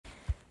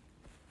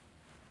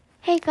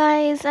Hey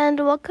guys, and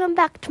welcome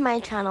back to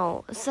my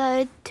channel.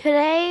 So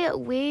today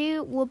we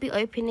will be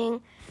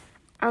opening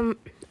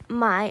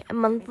my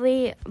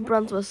monthly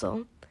bronze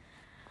whistle.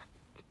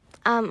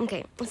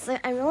 Okay, so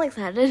I'm really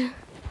excited.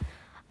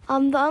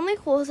 The only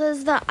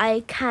horses that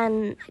I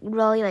can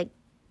really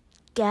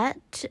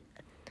get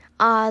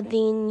are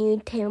the new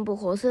tameable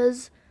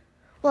horses.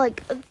 Well,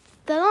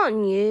 they're not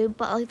new,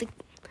 but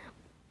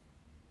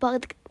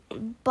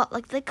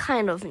they're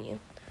kind of new.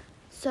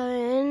 So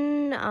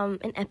in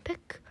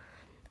Epic,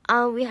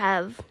 we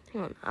have,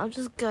 hang on, I'll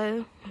just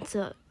go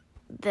to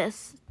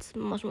this, it's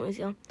much more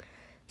easier.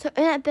 So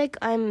in Epic,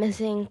 I'm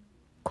missing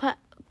quite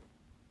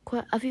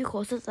a few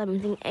courses. I'm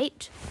missing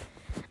 8.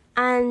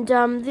 And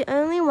the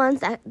only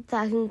ones that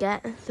I can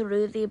get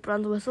through the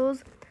bronze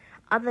whistles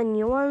are the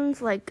new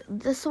ones, like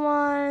this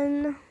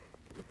one,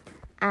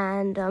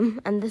 and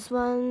this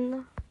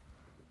one,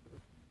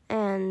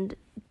 and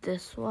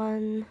this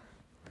one.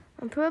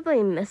 I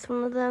probably missed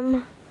one of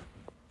them.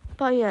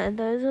 But yeah,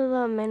 those are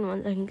the main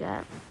ones I can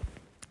get.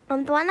 The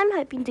one I'm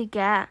hoping to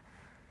get,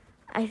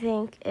 I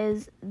think,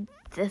 is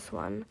this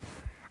one.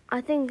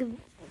 I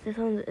think this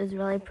one is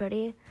really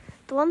pretty.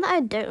 The one that I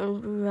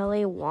don't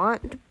really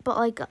want, but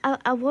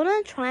I want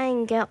to try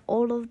and get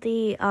all of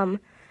the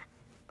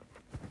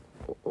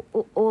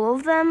all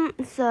of them.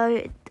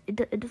 So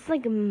it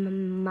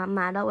doesn't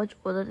matter which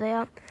order they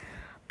are.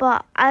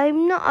 But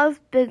I'm not a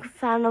big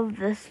fan of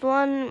this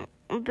one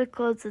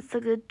because it's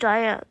like a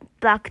giant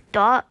black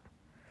dot.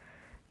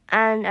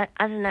 And I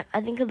don't know,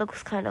 I think it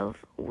looks kind of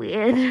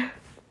weird.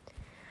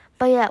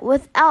 But yeah,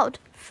 without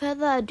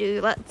further ado,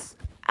 let's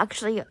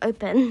actually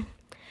open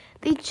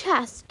the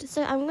chest.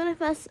 So I'm going to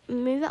first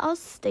move it out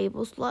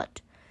stable slot.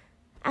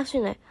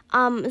 Actually,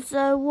 no.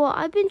 So what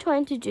I've been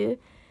trying to do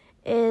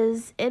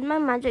is, in my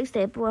magic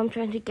stable, I'm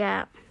trying to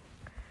get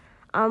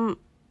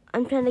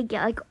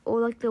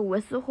all the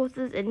whistle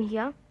horses in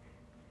here.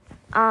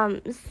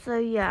 So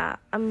yeah,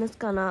 I'm just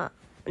gonna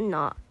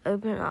not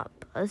open up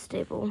a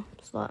stable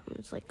slot. I'm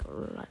just right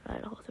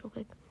real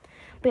quick.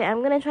 But yeah,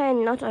 I'm gonna try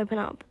and not open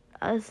up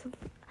a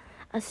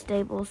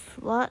stable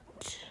slot.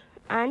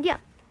 And yeah,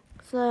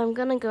 so I'm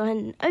gonna go ahead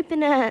and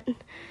open it.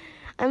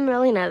 I'm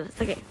really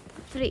nervous. Okay,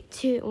 3,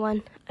 2,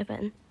 1,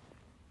 open.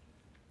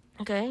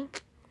 Okay,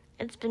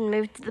 it's been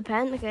moved to the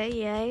pen. Okay,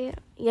 yay.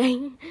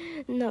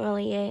 Not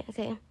really yay.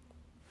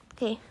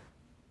 Okay.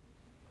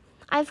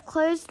 I've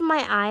closed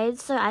my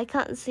eyes so I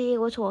can't see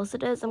which horse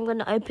it is. I'm going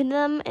to open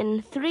them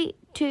in 3,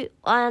 2,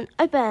 1,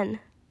 open.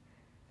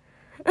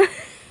 Okay,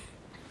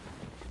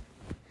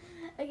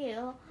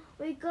 well,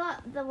 we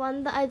got the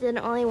one that I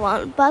didn't really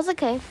want, but it's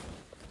okay.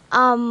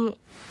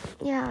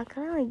 Yeah, it's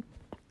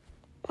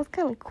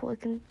kind of cool. I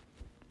can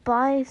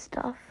buy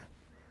stuff.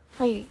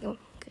 There you go.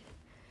 Okay.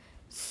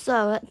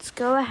 So let's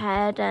go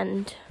ahead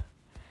and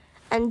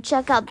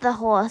check out the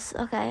horse.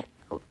 Okay.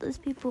 Oh, there's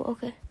people.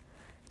 Okay.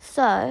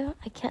 So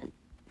I can't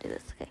do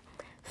this. Okay,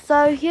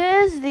 so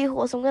here's the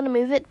horse. I'm gonna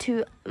move it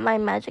to my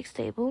magic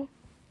stable.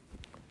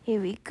 Here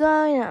we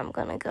go. Now I'm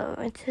gonna go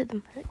into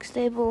the magic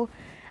stable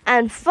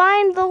and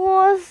find the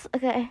horse.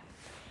 Okay,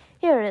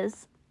 here it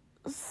is.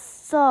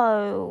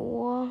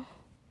 So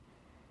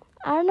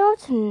I don't know what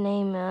to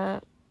name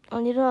it.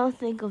 I need to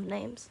think of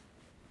names.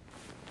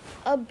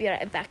 I'll be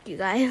right back, you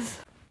guys.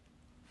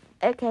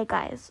 Okay,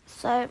 guys.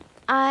 So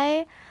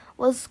I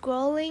was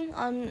scrolling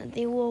on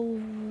the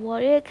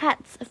Warrior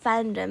Cats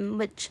fandom,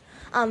 which,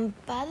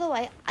 by the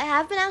way, I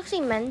haven't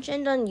actually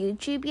mentioned on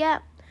YouTube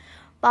yet,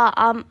 but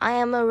I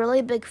am a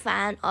really big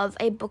fan of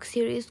a book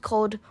series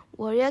called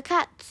Warrior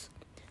Cats.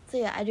 So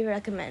yeah, I do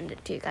recommend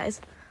it to you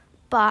guys.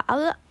 But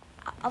I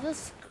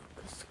was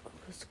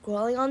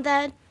scrolling on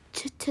there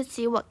to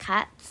see what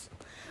cats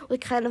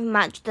would kind of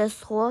match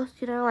this horse,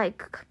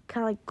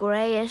 kind of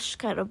grayish,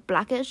 kind of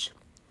blackish.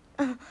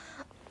 I'm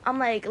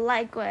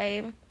light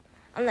gray.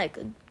 I'm a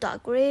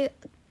dark gray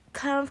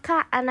kind of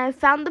cat, and I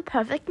found the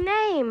perfect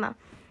name,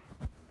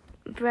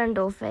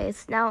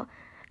 Brindleface. Now,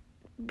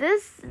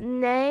 this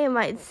name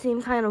might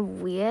seem kind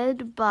of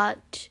weird,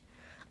 but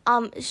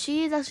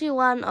she is actually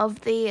one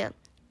of the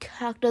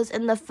characters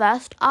in the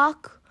first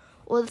arc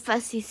or the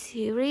first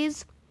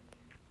series.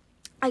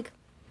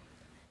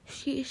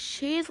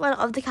 She's one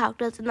of the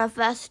characters in the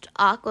first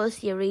arc or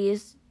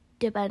series,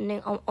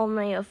 depending on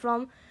where you're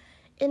from.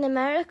 In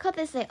America,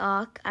 they say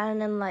arc,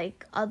 and in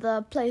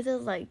other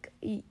places like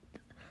the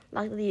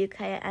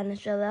UK and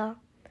Australia,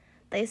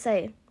 they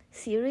say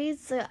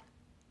series. So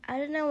I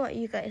don't know what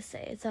you guys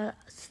say. So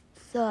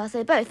I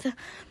say both.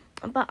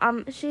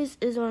 But she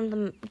is one of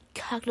the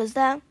characters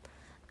there,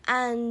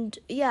 and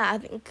yeah, I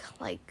think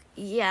I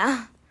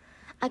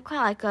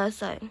quite like her.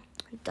 So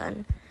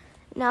done.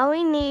 Now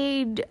we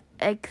need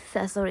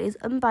accessories.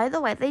 And by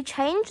the way, they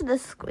changed the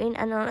screen,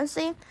 and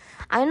honestly,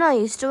 I'm not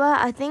used to it.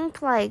 I think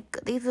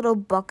these little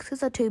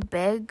boxes are too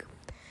big,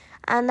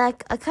 and I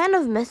kind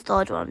of missed the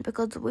old one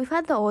because we've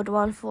had the old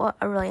one for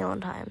a really long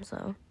time.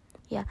 So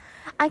yeah,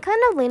 I'm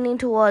kind of leaning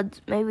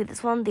towards maybe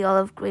this one, the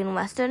olive green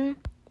western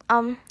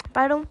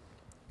bridle.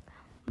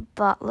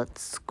 But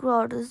let's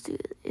scroll to see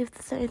if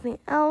there's anything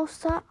else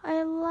that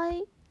I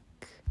like.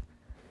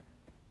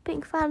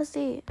 Pink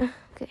fantasy.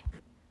 Okay.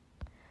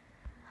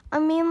 I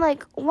mean,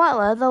 like, white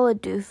leather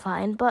would do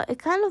fine, but it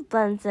kind of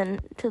blends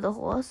in to the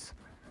horse.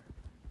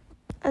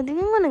 I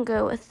think I'm gonna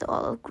go with the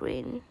olive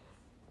green.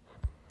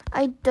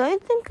 I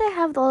don't think I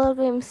have the olive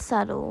green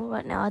saddle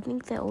right now. I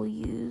think they're all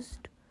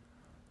used.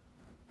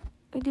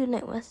 I do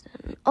Night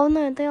Western. Oh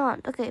no, they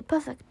aren't. Okay,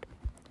 perfect.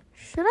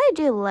 Should I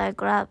do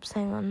leg wraps?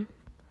 Hang on.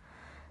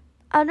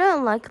 I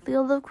don't like the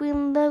olive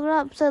green leg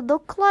wraps. They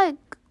look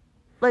like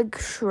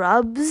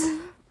shrubs.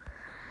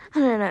 I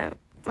don't know.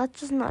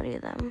 Let's just not do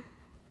them.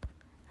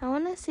 I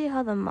want to see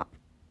how oh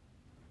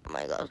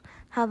my god,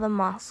 how the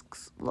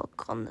masks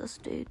look on this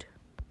dude.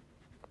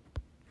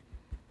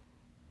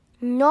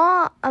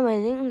 Not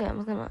amazing. Okay,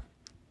 I'm gonna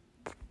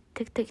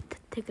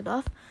take it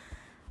off.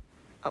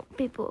 Oh,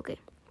 people. Okay,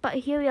 but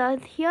here we are.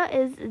 Here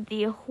is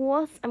the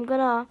horse. I'm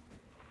gonna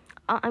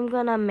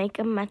make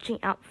a matching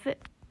outfit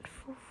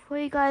for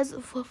you guys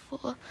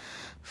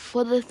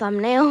for the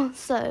thumbnail.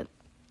 So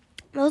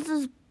this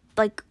is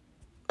like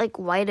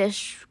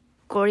whitish,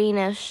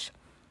 greenish,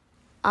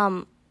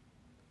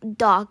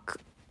 dark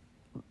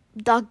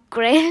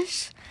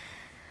grayish.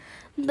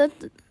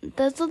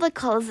 Those are the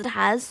colors it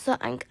has. So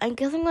I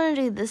guess I'm gonna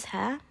do this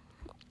hair.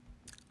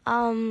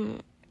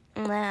 And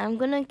then I'm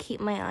gonna keep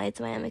my eyes,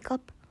 my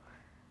makeup.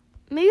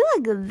 Maybe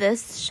like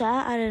this shirt.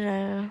 I don't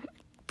know.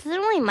 It doesn't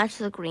really match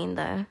the green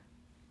though.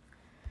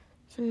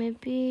 So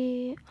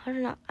maybe I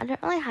don't know. I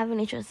don't really have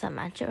any shirts that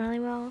match it really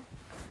well.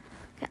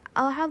 Okay,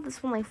 I'll have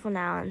this one like for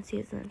now and see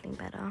if there's anything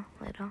better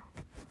later.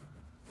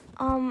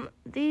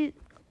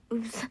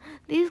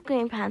 These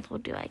green pants will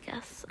do, I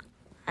guess.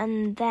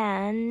 And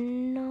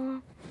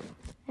then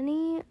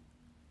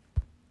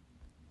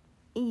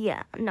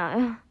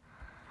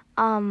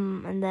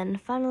and then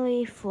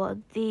finally for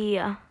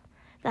the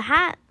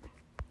hat,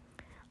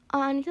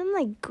 I need something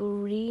like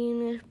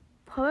green,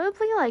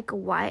 probably like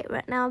white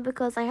right now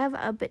because I have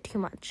a bit too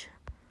much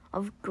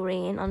of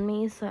green on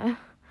me, so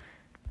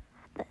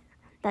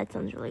that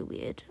sounds really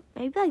weird.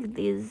 Maybe like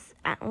these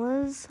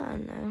antlers, I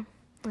don't know.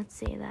 Let's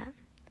see that.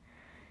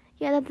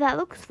 Yeah, that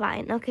looks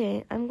fine.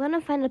 Okay, I'm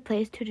gonna find a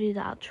place to do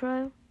the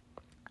outro.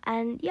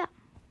 And yeah.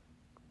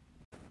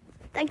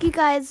 Thank you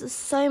guys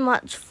so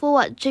much for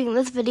watching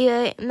this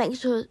video. Make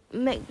sure to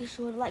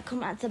like,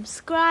 comment, and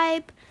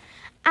subscribe.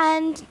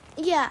 And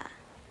yeah,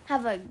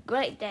 have a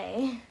great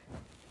day.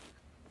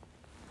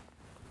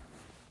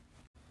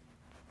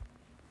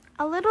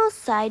 A little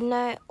side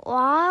note,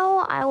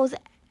 while I was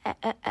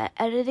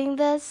editing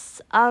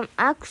this, I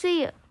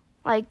actually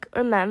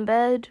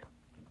remembered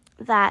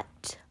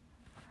that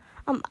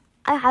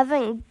I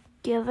haven't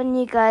given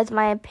you guys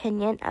my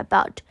opinion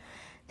about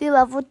the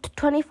level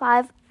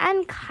 25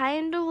 and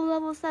kind of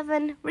level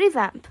 7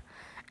 revamp.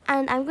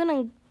 And I'm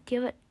gonna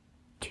give it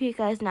to you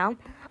guys now.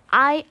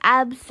 I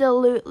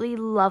absolutely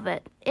love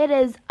it. It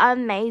is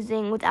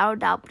amazing without a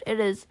doubt. It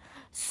is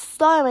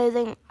so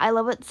amazing. I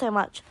love it so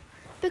much.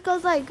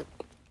 Because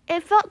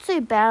it felt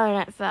so barren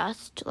at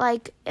first.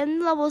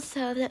 In level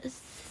 7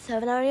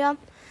 area,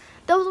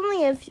 there was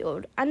only a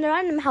field and a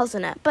random house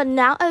in it, but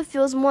now it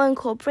feels more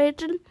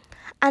incorporated,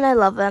 and I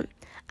love it.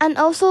 And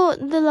also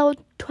the level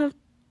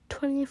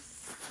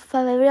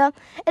 25 area,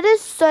 it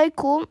is so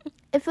cool.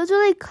 It feels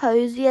really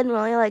cozy and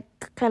really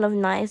kind of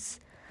nice,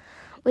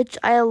 which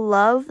I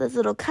love. There's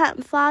little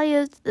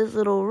campfires, there's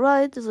little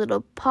roads, there's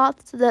little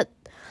paths. There's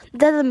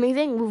a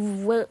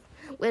moving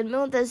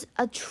windmill. There's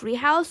a tree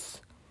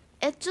house.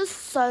 It's just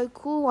so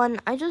cool,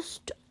 and I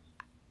don't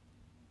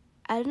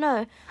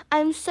know.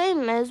 I'm so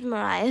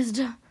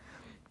mesmerized.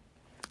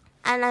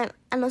 And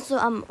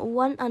also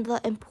one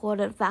other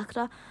important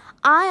factor.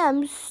 I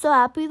am so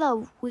happy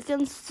that we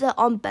can sit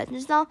on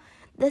benches now.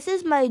 This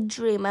is my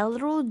dream, my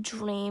little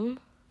dream.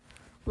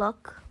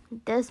 Look,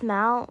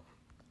 dismount.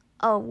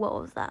 Oh, what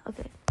was that?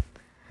 Okay.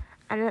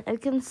 And then I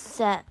can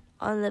sit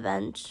on the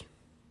bench.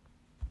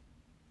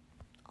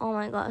 Oh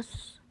my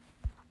gosh.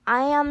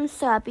 I am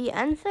so happy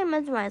and so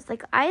mesmerized.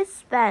 I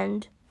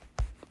spend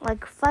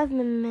 5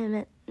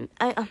 minutes.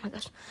 Oh my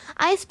gosh.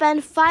 I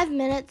spend 5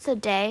 minutes a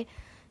day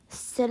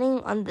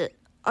sitting on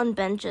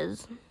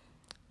benches.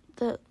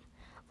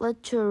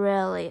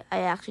 Literally,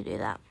 I actually do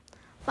that.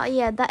 But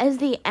yeah, that is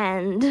the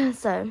end.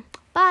 So,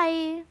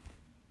 bye.